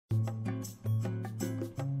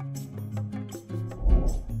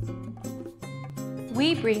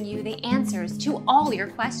we bring you the answers to all your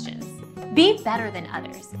questions. Be better than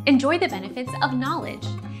others. Enjoy the benefits of knowledge.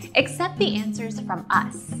 Accept the answers from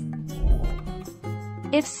us.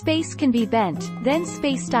 If space can be bent, then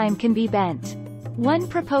spacetime can be bent. One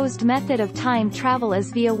proposed method of time travel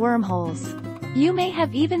is via wormholes. You may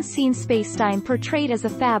have even seen spacetime portrayed as a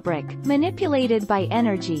fabric, manipulated by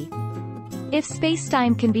energy. If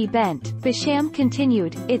spacetime can be bent, Basham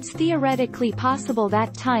continued, it's theoretically possible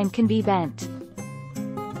that time can be bent.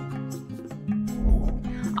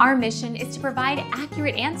 Our mission is to provide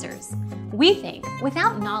accurate answers. We think,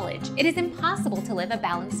 without knowledge, it is impossible to live a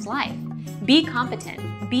balanced life. Be competent,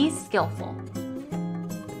 be skillful.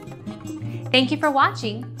 Thank you for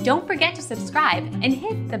watching. Don't forget to subscribe and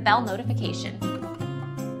hit the bell notification.